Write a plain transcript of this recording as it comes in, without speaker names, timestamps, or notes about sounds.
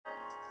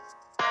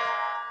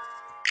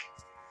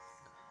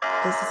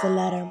This is a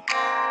letter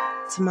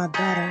to my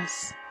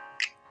daughters,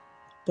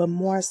 but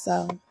more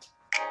so,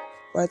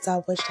 words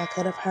I wished I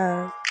could have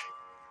heard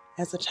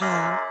as a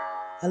child.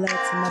 A letter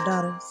to my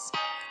daughters.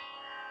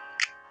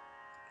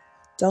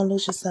 Don't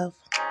lose yourself,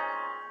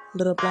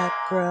 little black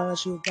girl,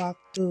 as you walk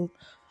through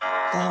the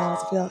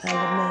halls of your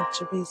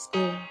elementary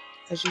school,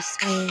 as you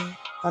swing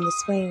on the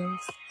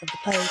swings of the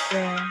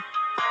playground,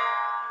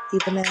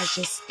 even as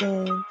your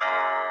skin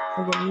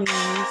and your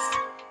knees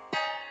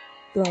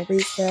during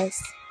recess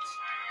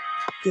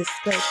get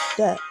scraped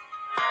up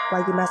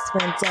while you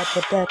mastering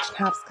double Dutch and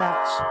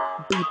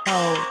hopscotch. Be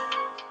bold.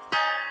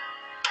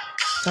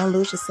 Don't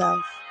lose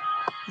yourself,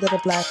 little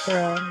black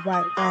girl.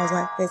 White walls,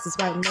 white faces,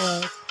 white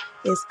noise.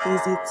 It's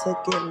easy to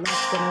get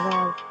lost in it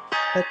all,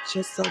 but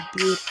you're so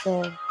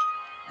beautiful.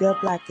 Your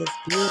black is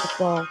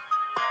beautiful.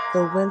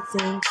 The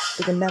wincing,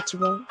 the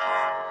natural,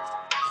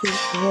 cute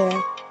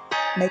hair,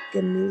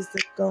 making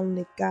music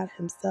only God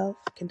Himself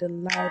can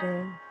delight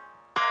in.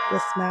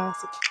 Your smile,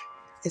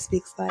 it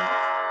speaks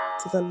life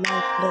to the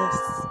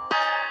lifeless.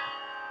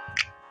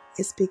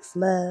 It speaks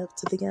love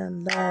to the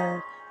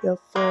unloved. Your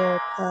full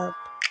puffed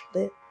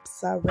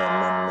lips are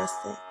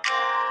reminiscent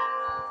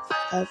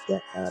of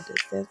your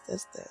elders and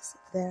sisters.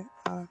 There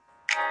are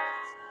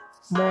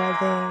more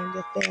than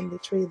your family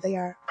tree. They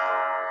are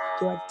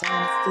your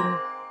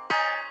dynasty.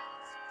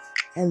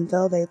 And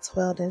though they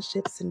toiled in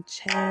ships and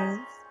chains,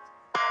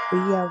 we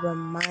are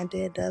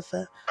reminded of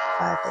a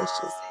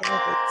vivacious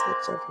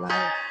heritage of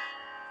life,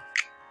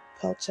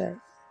 culture,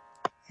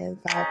 and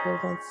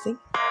vibrancy.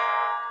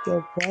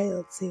 Your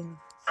royalty,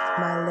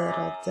 my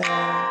little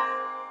dove.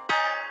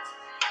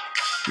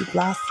 You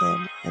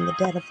blossom in the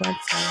dead of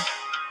winter,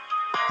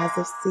 as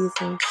if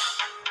seasons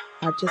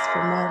are just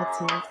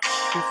formalities.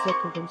 You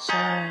flicker and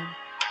shine,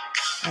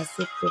 as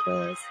if it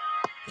was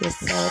your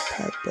sole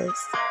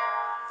purpose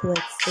for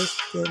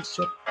existence.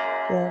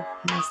 You're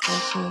my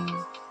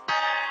sunshine,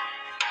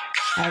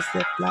 as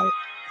if life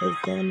is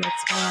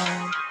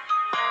intertwined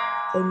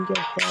in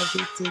your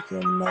very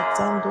DNA.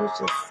 Don't lose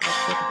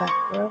yourself, little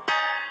black girl,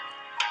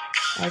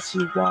 as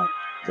you walk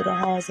through the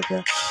halls of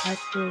your high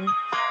school,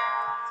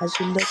 as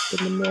you look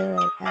in the mirror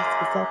and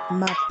ask yourself,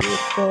 am I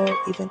beautiful?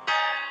 Even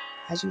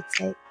as you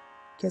take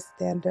your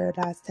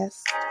standardized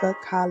test for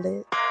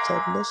college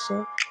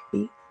admission,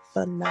 be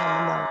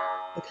phenomenal,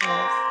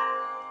 because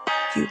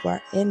you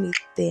are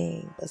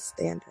anything but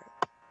standard.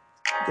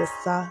 Your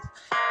soft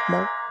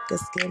mocha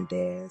skin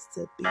dares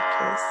to be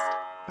kissed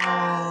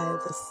by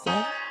the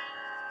sun,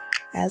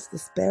 as the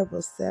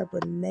sparrows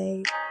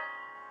serenade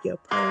your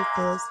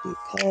praises,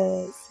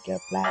 because you're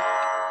black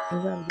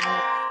and you're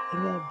light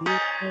and you're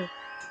beautiful.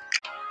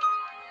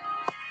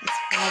 As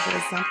far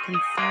as I'm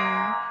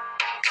concerned,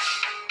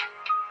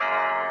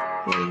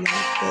 your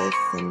life is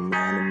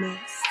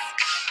synonymous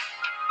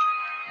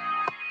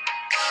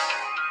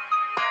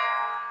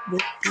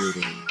with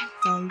beauty.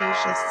 Don't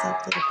lose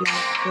yourself, little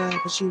black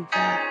girl, as you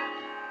walk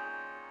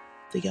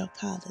through your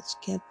college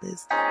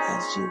campus,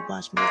 as you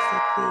watch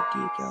music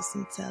video,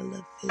 some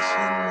television,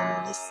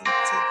 and listen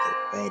to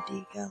the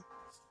radio.